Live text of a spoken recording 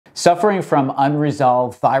Suffering from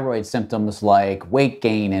unresolved thyroid symptoms like weight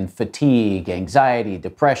gain and fatigue, anxiety,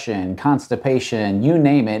 depression, constipation, you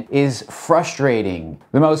name it, is frustrating.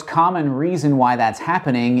 The most common reason why that's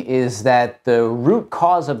happening is that the root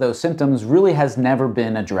cause of those symptoms really has never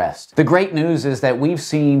been addressed. The great news is that we've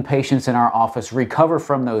seen patients in our office recover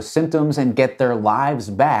from those symptoms and get their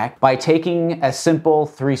lives back by taking a simple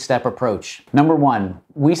 3-step approach. Number 1,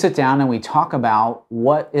 we sit down and we talk about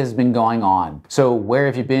what has been going on. So where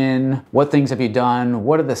have you been? What things have you done?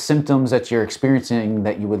 What are the symptoms that you're experiencing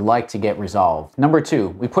that you would like to get resolved? Number 2,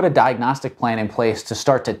 we put a diagnostic plan in place to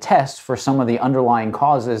start to test for some of the underlying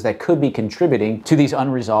causes that could be contributing to these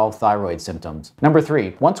unresolved thyroid symptoms. Number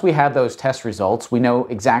 3, once we have those test results, we know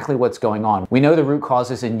exactly what's going on. We know the root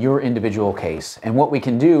causes in your individual case. And what we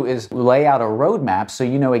can do is lay out a roadmap so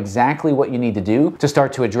you know exactly what you need to do to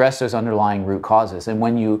start to address those underlying root causes. And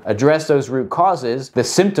when you address those root causes, the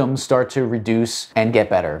symptoms start to reduce and get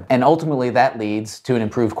better. And ultimately that leads to an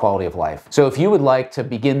improved quality of life. So if you would like to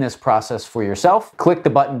begin this process for yourself, click the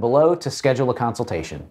button below to schedule a consultation.